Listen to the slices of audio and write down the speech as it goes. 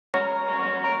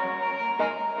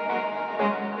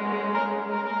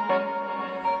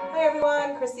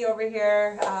Chrissy over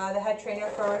here, the head trainer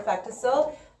for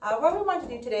RefectoCil. What we want to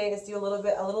do today is do a little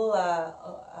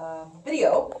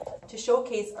video to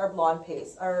showcase our blonde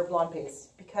paste,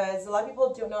 because a lot of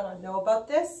people do not know about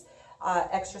this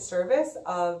extra service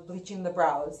of bleaching the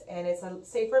brows, and it's a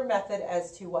safer method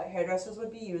as to what hairdressers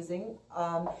would be using,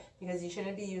 because you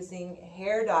shouldn't be using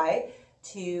hair dye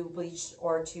to bleach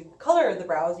or to color the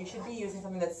brows. You should be using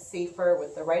something that's safer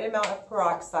with the right amount of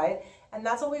peroxide, and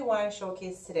that's what we want to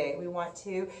showcase today. We want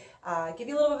to give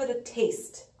you a little bit of a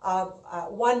taste of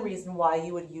one reason why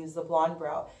you would use the blonde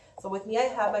brow. So with me I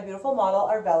have my beautiful model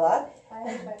Arvella.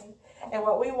 Hi everybody. And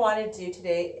what we want to do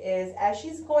today is, as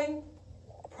she's going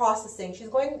processing, she's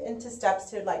going into steps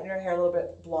to lighten her hair a little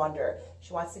bit blonder.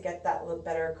 She wants to get that little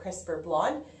better, crisper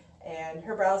blonde, and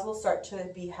her brows will start to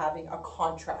be having a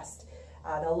contrast.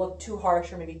 They'll look too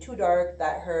harsh or maybe too dark,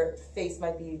 that her face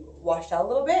might be washed out a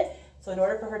little bit. So in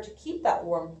order for her to keep that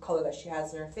warm color that she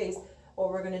has in her face, what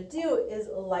we're going to do is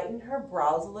lighten her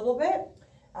brows a little bit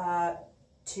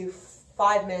to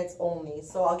 5 minutes only.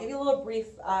 So I'll give you a little brief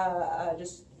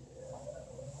just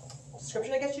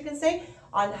description, I guess you can say,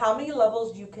 on how many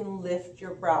levels you can lift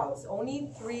your brows.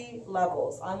 Only 3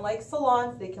 levels. Unlike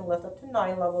salons, they can lift up to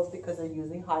 9 levels because they're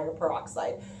using higher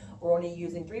peroxide. We're only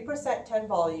using 3% 10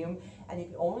 volume, and you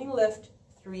can only lift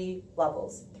 3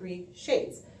 levels, 3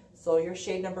 shades. So your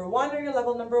shade number 1 or your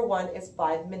level number 1 is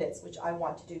 5 minutes, which I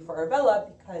want to do for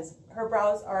Arvella because her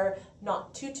brows are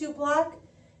not too black,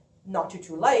 not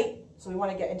too light. So we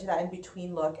want to get into that in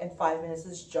between look, and 5 minutes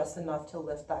is just enough to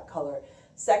lift that color.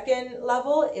 Second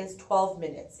level is 12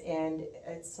 minutes, and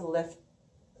it's to lift,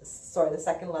 the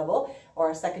second level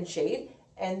or a second shade.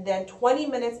 And then 20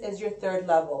 minutes is your third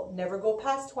level. Never go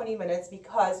past 20 minutes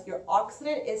because your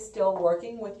oxidant is still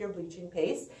working with your bleaching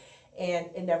paste, and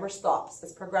it never stops.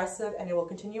 It's progressive, and it will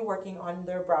continue working on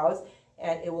their brows,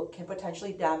 and it can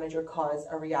potentially damage or cause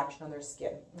a reaction on their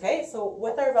skin. Okay, so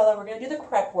with Arvella, we're going to do the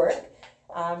prep work.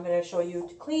 I'm going to show you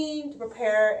to clean, to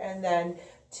prepare, and then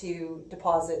to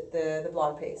deposit the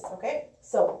blonde paste. Okay,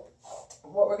 so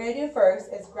what we're going to do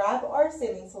first is grab our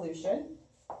saline solution.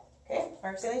 Okay,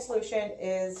 our saline solution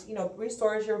is,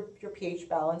 restores your pH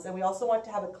balance, and we also want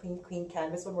to have a clean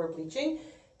canvas when we're bleaching,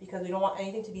 because we don't want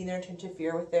anything to be in there to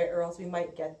interfere with it, or else we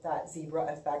might get that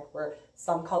zebra effect where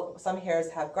some hairs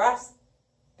have grasped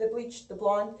the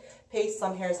blonde paste,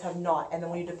 some hairs have not. And then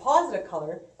when you deposit a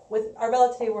color, with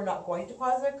Arvella today we're not going to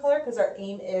deposit a color because our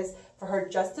aim is for her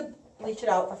just to bleach it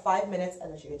out for 5 minutes,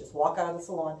 and then she can just walk out of the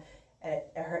salon, and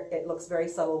it looks very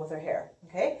subtle with her hair.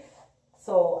 Okay,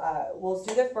 so we'll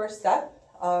do the first step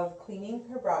of cleaning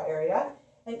her brow area.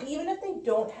 And even if they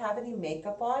don't have any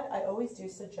makeup on, I always do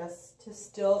suggest to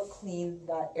still clean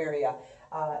that area.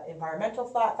 Environmental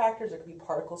factors, there could be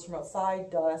particles from outside,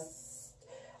 dust,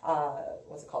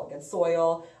 what's it called again,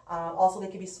 soil. Also, they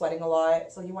could be sweating a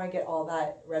lot, so you want to get all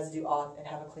that residue off and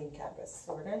have a clean canvas.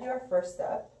 So we're going to do our first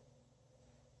step.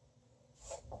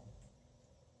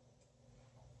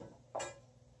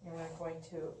 And we're going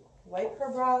to wipe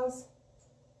her brows.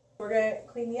 We're going to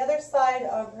clean the other side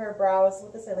of her brows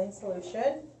with the saline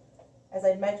solution. As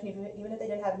I mentioned, even if they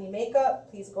didn't have any makeup,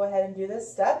 please go ahead and do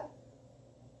this step.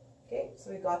 Okay,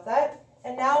 so we got that.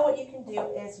 And now what you can do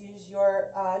is use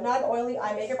your non-oily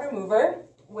eye makeup remover,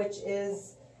 which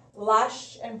is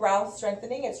lash and brow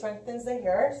strengthening. It strengthens the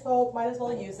hair, so might as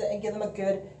well use it and give them a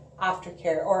good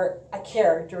aftercare or a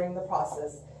care during the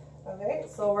process. Okay,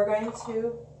 so we're going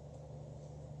to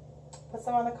put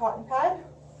some on the cotton pad.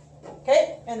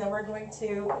 Okay, and then we're going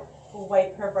to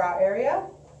wipe her brow area,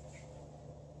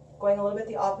 going a little bit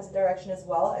the opposite direction as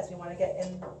well, as we want to get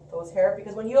in those hair,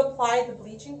 because when you apply the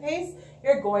bleaching paste,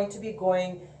 you're going to be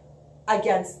going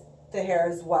against the hair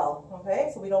as well. Okay,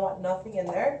 so we don't want nothing in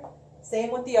there. Same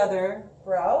with the other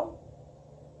brow.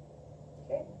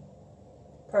 Okay,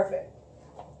 perfect.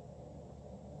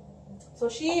 So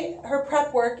her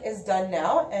prep work is done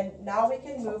now, and now we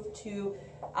can move to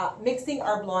mixing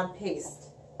our blonde paste.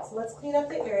 So let's clean up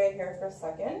the area here for a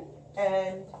second,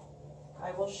 and I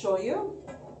will show you.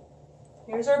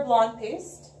 Here's our blonde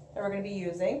paste that we're going to be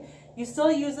using. You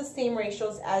still use the same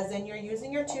ratios, as in you're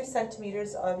using your 2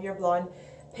 centimeters of your blonde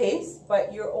paste,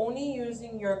 but you're only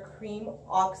using your cream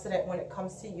oxidant when it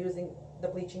comes to using the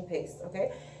bleaching paste,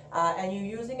 okay? And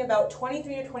you're using about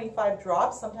 23 to 25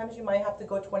 drops. Sometimes you might have to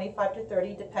go 25 to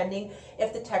 30, depending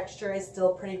if the texture is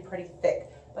still pretty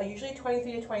thick. But usually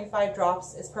 23 to 25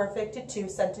 drops is perfect to 2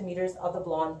 centimeters of the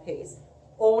blonde paste.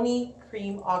 Only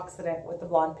cream oxidant with the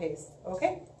blonde paste,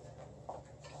 okay?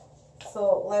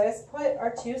 So let us put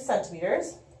our 2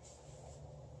 centimeters.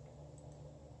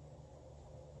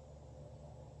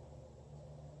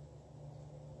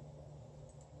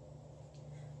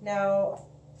 Now,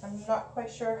 I'm not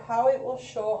quite sure how it will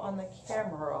show on the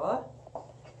camera,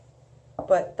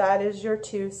 but that is your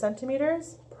 2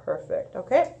 centimeters. Perfect,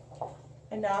 okay?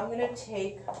 And now I'm gonna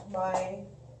take my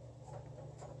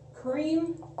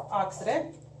cream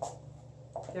oxidant.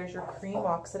 There's your cream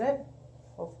oxidant.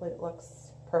 Hopefully it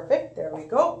looks perfect. There we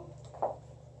go.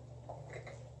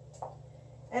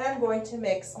 And I'm going to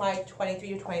mix my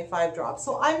 23 to 25 drops.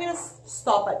 So I'm going to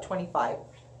stop at 25.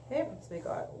 Okay, so we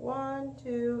got 1,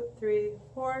 2, 3,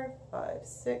 4, 5,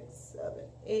 6, 7,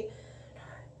 8,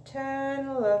 10,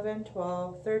 11,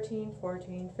 12, 13,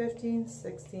 14, 15,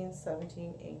 16,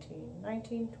 17, 18,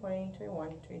 19, 20, 21,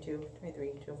 22, 23,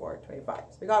 24, 25.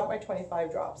 So we got my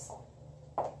 25 drops.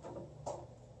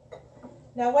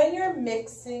 Now when you're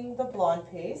mixing the blonde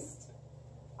paste,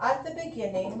 at the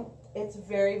beginning, it's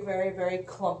very, very, very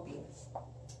clumpy.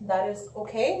 That is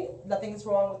okay. Nothing's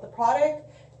wrong with the product.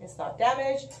 It's not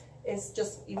damaged. It's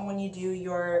just, even when you do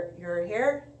your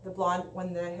hair, the blonde,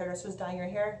 when the hairdresser is dyeing your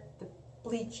hair, the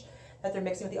bleach that they're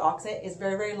mixing with the oxidant is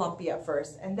very, very lumpy at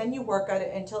first. And then you work at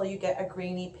it until you get a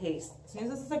grainy paste. As soon as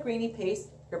this is a grainy paste,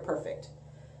 you're perfect.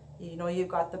 You know you've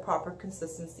got the proper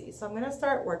consistency. So I'm going to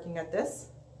start working at this.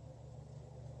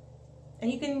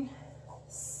 And you can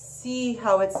see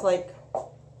how it's like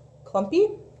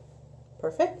clumpy.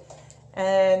 Perfect.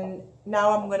 And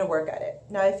now I'm going to work at it.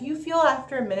 Now if you feel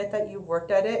after a minute that you've worked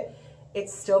at it,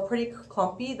 it's still pretty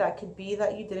clumpy, that could be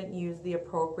that you didn't use the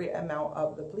appropriate amount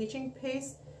of the bleaching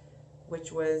paste,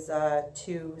 which was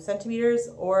 2 centimeters,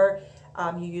 or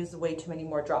you used way too many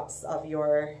more drops of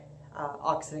your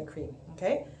oxidant cream.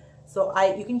 Okay, so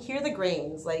you can hear the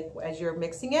grains like as you're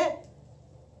mixing it,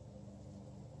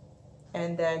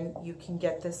 and then you can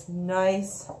get this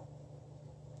nice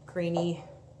grainy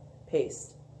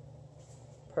paste.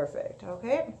 Perfect.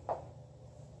 Okay,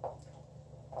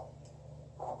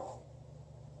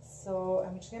 so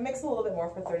I'm just gonna mix a little bit more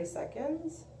for 30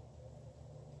 seconds.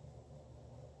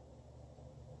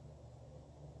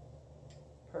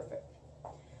 Perfect.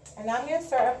 And now I'm going to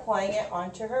start applying it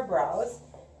onto her brows,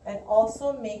 and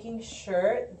also making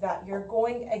sure that you're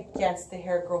going against the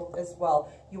hair growth as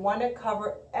well. You want to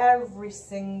cover every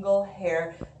single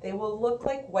hair. They will look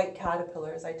like white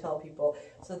caterpillars, I tell people,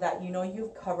 so that you know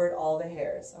you've covered all the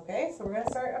hairs. Okay, so we're going to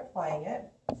start applying it.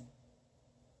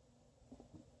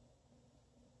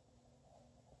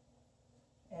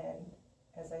 And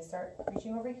as I start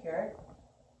reaching over here,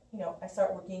 you know, I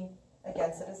start working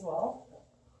against it as well.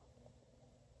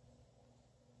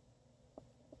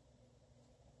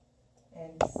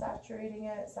 And saturating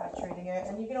it,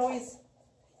 and you can always,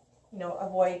 you know,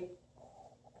 avoid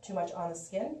too much on the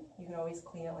skin. You can always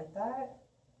clean it like that.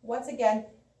 Once again,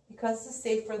 because this is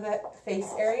safe for the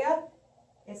face area,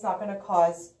 it's not going to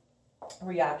cause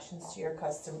reactions to your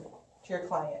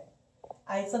client.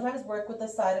 I sometimes work with the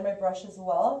side of my brush as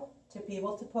well to be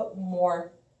able to put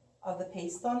more of the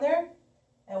paste on there,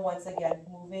 and once again,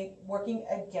 working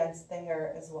against the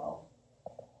hair as well.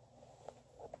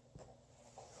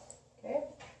 Okay,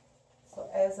 so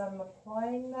as I'm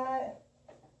applying that,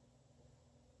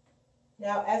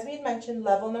 now as we mentioned,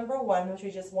 level number 1, which we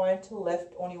just wanted to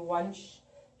lift only one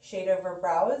shade of her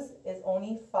brows, is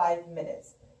only 5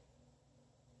 minutes.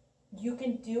 You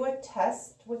can do a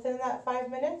test within that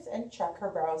 5 minutes and check her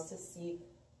brows to see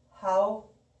how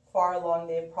far along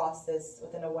they've processed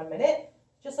within a 1 minute,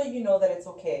 just so you know that it's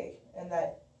okay, and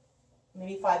that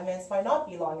maybe 5 minutes might not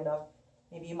be long enough.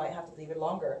 Maybe you might have to leave it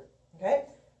longer. Okay.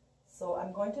 So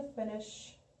I'm going to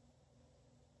finish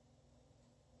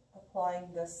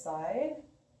applying this side,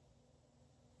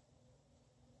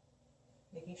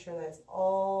 making sure that it's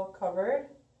all covered.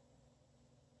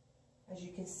 As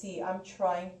you can see, I'm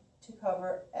trying to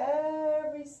cover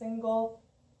every single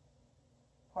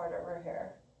part of her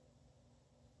hair,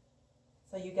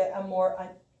 so you get a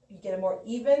more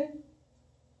even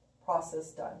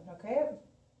process done. Okay,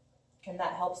 and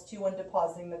that helps too when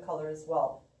depositing the color as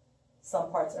well.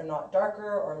 Some parts are not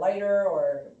darker or lighter,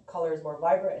 or color is more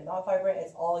vibrant and not vibrant.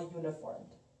 It's all uniformed.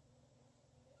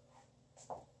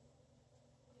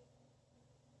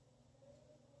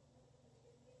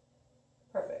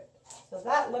 Perfect. So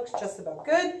that looks just about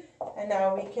good. And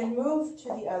now we can move to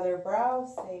the other brow.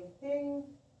 Same thing.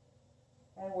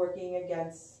 And working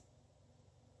against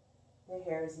the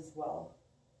hairs as well.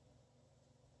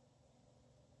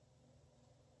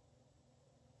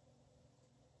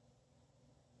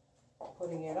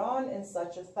 Putting it on in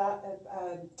such a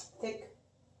thick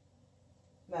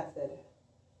method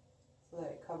so that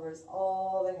it covers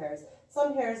all the hairs.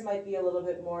 Some hairs might be a little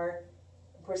bit more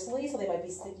bristly, so they might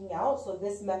be sticking out. So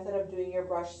this method of doing your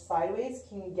brush sideways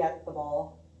can get them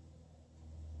all,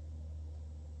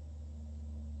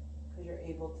 because you're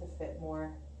able to fit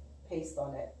more paste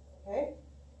on it, okay?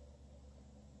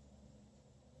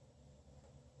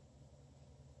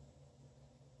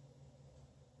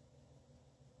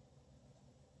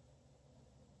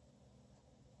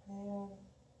 And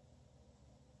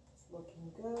it's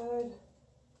looking good.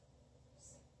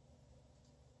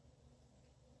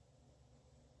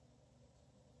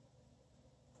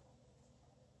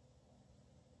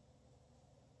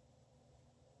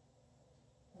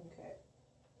 Okay.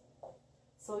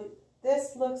 So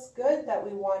this looks good that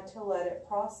we want to let it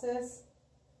process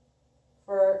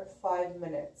for 5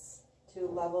 minutes to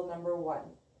level number 1.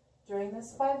 During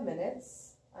this 5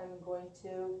 minutes, I'm going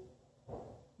to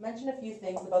mention a few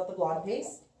things about the blonde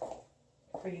paste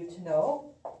for you to know.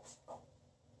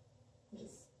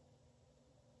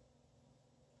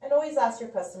 And always ask your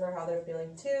customer how they're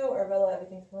feeling too. Arvella,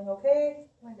 everything feeling okay?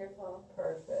 Wonderful.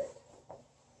 Perfect.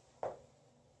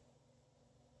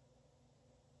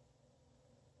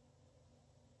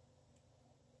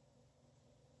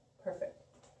 Perfect.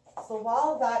 So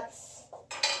while that's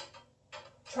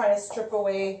trying to strip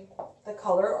away the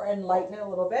color or enlighten it a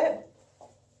little bit,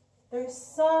 there's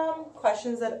some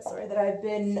questions that I've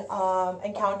been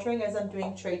encountering as I'm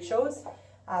doing trade shows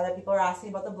that people are asking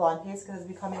about the blonde paste because it's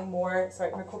becoming more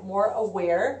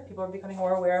aware. People are becoming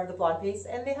more aware of the blonde paste,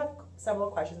 and they have several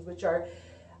questions which are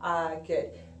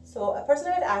good. So a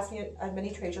person had asked me at many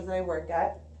trade shows that I work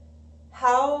at,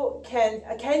 how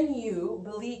can you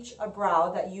bleach a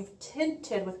brow that you've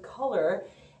tinted with color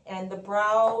and the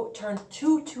brow turned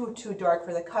too dark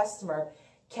for the customer?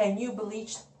 Can you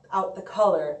bleach out the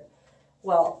color?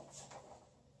 Well,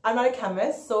 I'm not a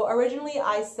chemist, so originally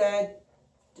I said,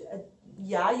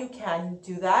 yeah, you can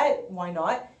do that. Why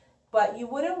not? But you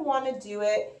wouldn't want to do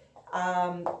it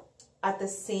at the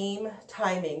same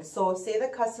timing. So say the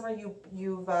customer,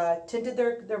 you've tinted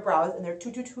their brows and they're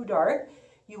too dark.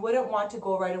 You wouldn't want to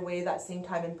go right away that same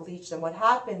time and bleach them. What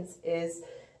happens is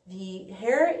the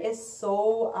hair is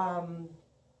so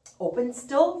open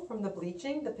still from the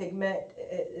bleaching. The pigment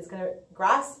is going to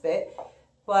grasp it,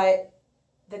 but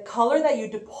the color that you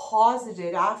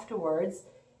deposited afterwards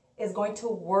is going to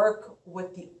work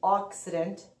with the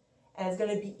oxidant and it's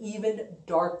going to be even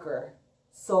darker.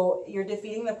 So you're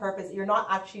defeating the purpose. You're not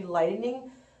actually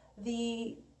lightening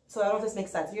so I don't know if this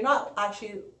makes sense. You're not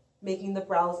actually making the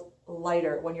brows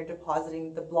lighter when you're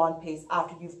depositing the blonde paste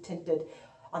after you've tinted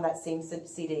on that same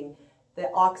seating. The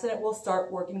oxidant will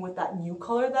start working with that new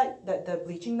color the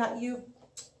bleaching that you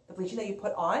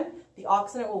put on. The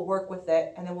oxidant will work with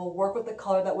it and it will work with the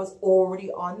color that was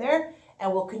already on there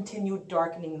and will continue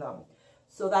darkening them.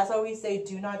 So that's why we say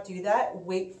do not do that.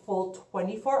 Wait full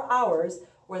 24 hours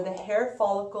where the hair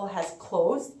follicle has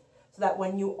closed so that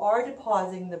when you are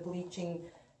depositing the bleaching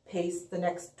paste the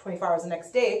next 24 hours the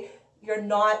next day, you're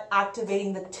not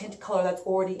activating the tint color that's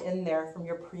already in there from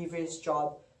your previous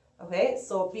job. Okay,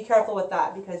 so be careful with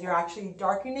that because you're actually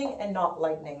darkening and not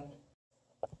lightening.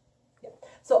 Yeah.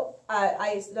 So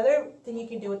another thing you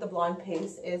can do with the blonde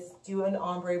paste is do an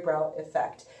ombre brow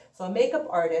effect. So a makeup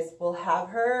artist will have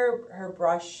her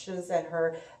brushes and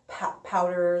her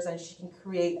powders, and she can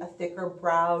create a thicker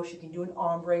brow. She can do an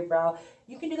ombre brow.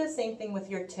 You can do the same thing with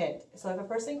your tint. So if a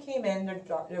person came in,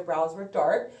 their brows were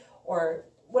dark or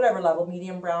whatever level,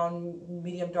 medium brown,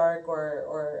 medium dark,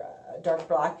 or dark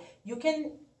black, you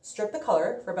can strip the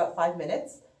color for about 5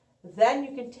 minutes. Then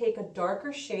you can take a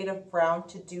darker shade of brown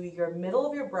to do your middle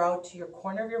of your brow to your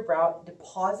corner of your brow,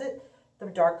 deposit the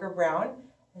darker brown.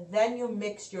 Then you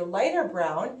mix your lighter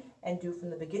brown and do from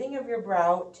the beginning of your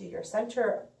brow to your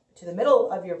center, to the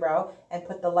middle of your brow, and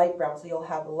put the light brown. So you'll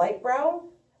have light brown,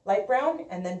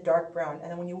 and then dark brown. And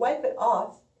then when you wipe it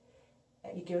off,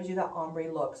 it gives you that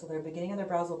ombre look. So the beginning of their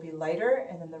brows will be lighter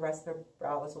and then the rest of their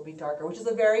brows will be darker, which is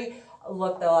a very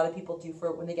look that a lot of people do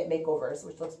for when they get makeovers,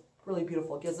 which looks really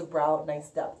beautiful. It gives the brow nice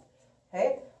depth.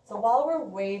 Okay, so while we're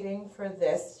waiting for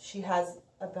this, she has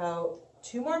about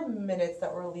 2 more minutes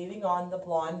that we're leaving on the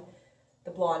blonde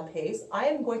paste. I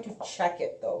am going to check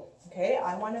it though. Okay,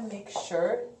 I want to make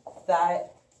sure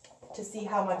that to see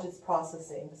how much it's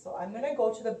processing. So I'm going to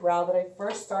go to the brow that I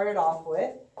first started off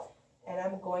with, and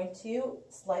I'm going to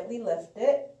slightly lift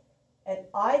it, and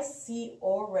I see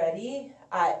already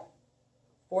at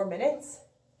 4 minutes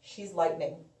she's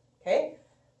lightening. Okay,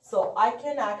 so I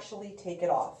can actually take it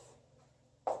off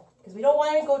because we don't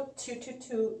want to go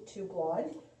too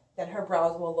blonde. Then her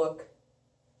brows will look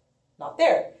not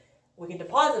there. We can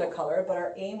deposit a color, but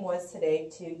our aim was today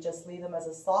to just leave them as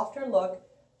a softer look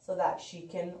so that she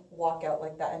can walk out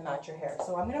like that and match her hair.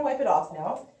 So I'm going to wipe it off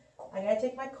now. I'm going to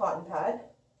take my cotton pad,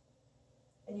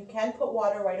 and you can put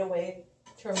water right away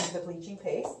to remove the bleaching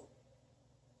paste.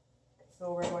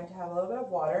 So we're going to have a little bit of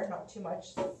water, not too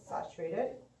much,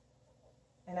 saturated,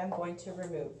 and I'm going to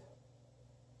remove.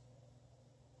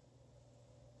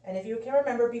 And if you can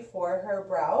remember before, her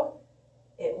brow,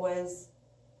 it was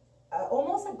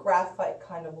almost a graphite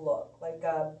kind of look, like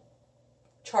a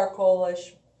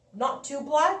charcoalish, not too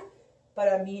black, but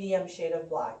a medium shade of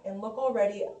black. And look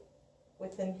already,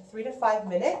 within 3 to 5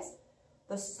 minutes,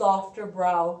 the softer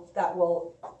brow that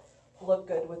will look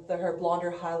good with her blonder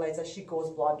highlights as she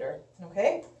goes blonder.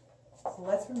 Okay, so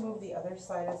let's remove the other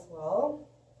side as well.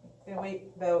 I'm gonna wait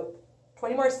about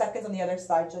 20 more seconds on the other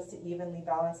side just to evenly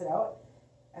balance it out,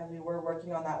 as we were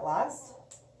working on that last.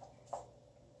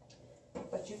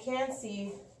 But you can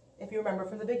see, if you remember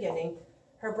from the beginning,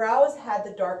 her brows had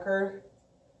the darker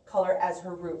color as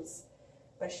her roots,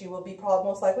 but she will be probably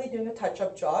most likely doing a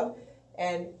touch-up job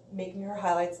and making her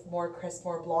highlights more crisp,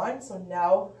 more blonde. So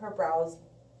now her brows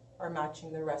are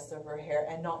matching the rest of her hair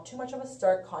and not too much of a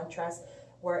stark contrast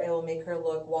where it will make her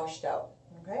look washed out.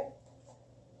 Okay,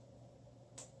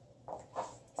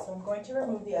 so I'm going to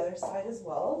remove the other side as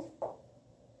well.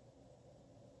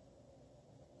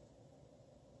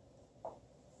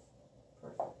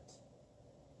 Perfect.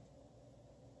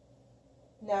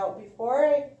 Now, before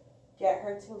I get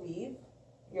her to leave,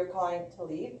 your client to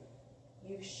leave,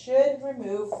 you should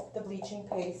remove the bleaching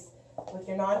paste with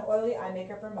your non-oily eye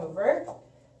makeup remover.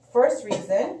 First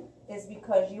reason is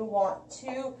because you want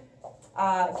to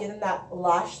give them that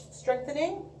lash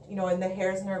strengthening, you know, in the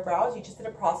hairs in her brows. You just did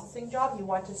a processing job, you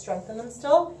want to strengthen them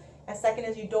still. And second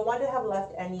is you don't want to have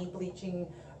left any bleaching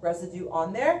residue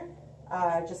on there,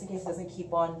 just in case it doesn't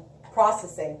keep on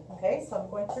processing. Okay, so I'm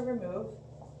going to remove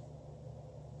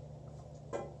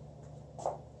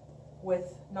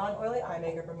with non-oily eye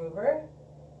makeup remover,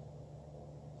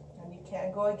 and you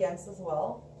can go against as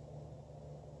well,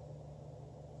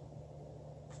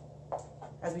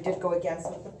 as we did go against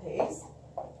with the paste.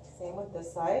 Same with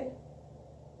this side.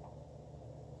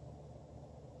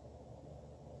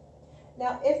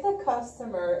 Now, if the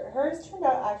customer, hers turned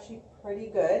out actually pretty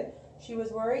good. She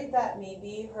was worried that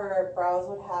maybe her brows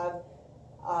would have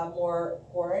a more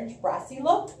orange, brassy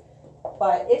look.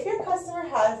 But if your customer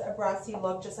has a brassy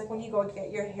look, just like when you go get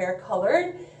your hair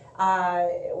colored,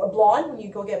 blonde, when you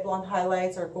go get blonde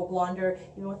highlights or go blonder,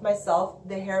 even with myself,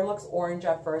 the hair looks orange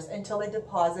at first until they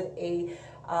deposit a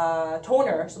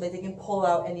toner so that they can pull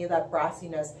out any of that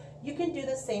brassiness. You can do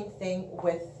the same thing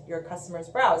with your customer's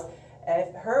brows.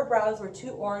 If her brows were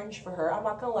too orange for her, I'm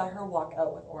not going to let her walk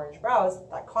out with orange brows.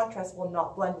 That contrast will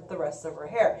not blend with the rest of her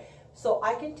hair. So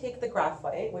I can take the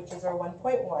graphite, which is our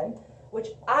 1.1, which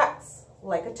acts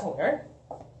like a toner,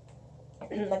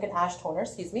 like an ash toner,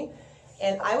 excuse me,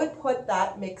 and I would put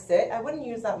that, mix it. I wouldn't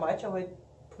use that much. I would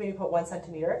maybe put 1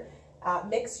 centimeter.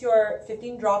 Mix your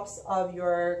 15 drops of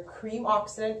your cream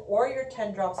oxidant or your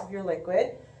 10 drops of your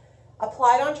liquid.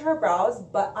 Apply it onto her brows,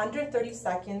 but under 30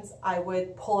 seconds, I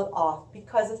would pull it off,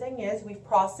 because the thing is, we've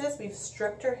processed, we've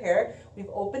stripped her hair, we've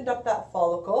opened up that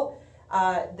follicle.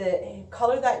 The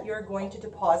color that you're going to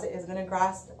deposit is going to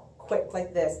grasp quick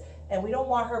like this, and we don't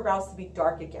want her brows to be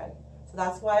dark again. So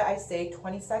that's why I say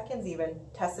 20 seconds even.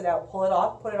 Test it out, pull it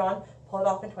off, put it on, pull it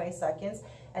off in 20 seconds,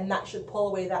 and that should pull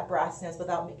away that brassiness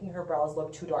without making her brows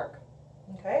look too dark.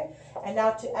 Okay, and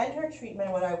now to end her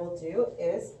treatment, what I will do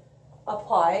is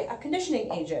apply a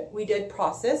conditioning agent. We did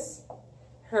process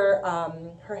her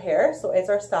her hair, so it's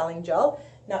our styling gel.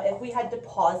 Now, if we had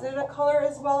deposited a color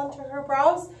as well into her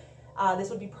brows, this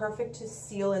would be perfect to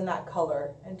seal in that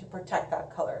color and to protect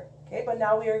that color. Okay, but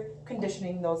now we are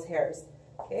conditioning those hairs.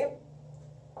 Okay,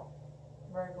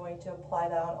 we're going to apply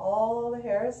that on all the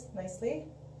hairs nicely.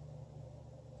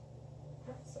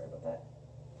 Oops, sorry about that.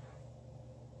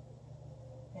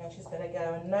 And she's going to get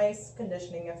a nice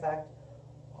conditioning effect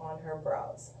on her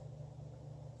brows.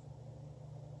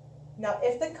 Now,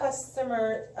 if the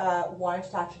customer wanted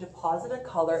to actually deposit a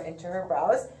color into her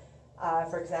brows,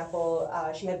 for example,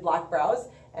 she had black brows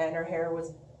and her hair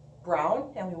was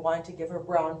brown and we wanted to give her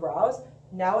brown brows,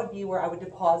 now would be where I would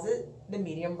deposit the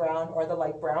medium brown or the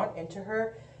light brown into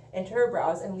her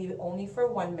brows and leave it only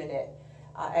for 1 minute.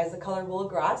 As the color will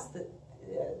grasp,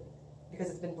 because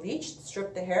it's been bleached,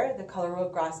 strip the hair, the color will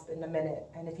grasp in a minute.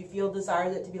 And if you feel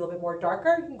desires it to be a little bit more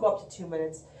darker, you can go up to 2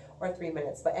 minutes or 3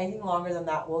 minutes. But anything longer than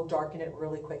that will darken it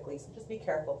really quickly. So just be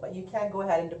careful. But you can go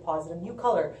ahead and deposit a new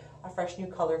color, a fresh new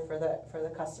color for the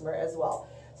customer as well.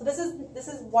 So this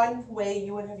is one way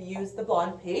you would have used the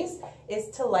blonde paste, is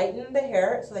to lighten the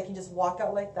hair so they can just walk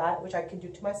out like that, which I can do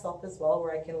to myself as well,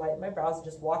 where I can lighten my brows and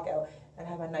just walk out and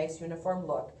have a nice uniform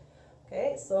look.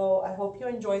 Okay, so I hope you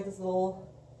enjoyed this little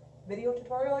video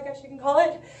tutorial, I guess you can call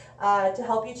it, to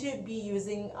help you to be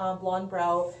using blonde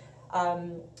brow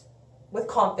with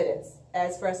confidence.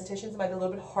 As for estheticians, it might be a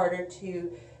little bit harder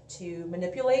to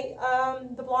manipulate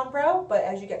the blonde brow, but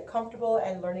as you get comfortable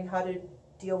and learning how to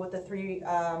deal with the 3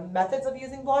 methods of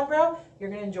using blonde brow, you're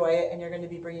going to enjoy it, and you're going to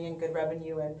be bringing in good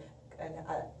revenue and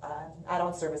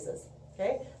add-on services.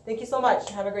 Okay, thank you so much.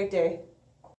 Have a great day.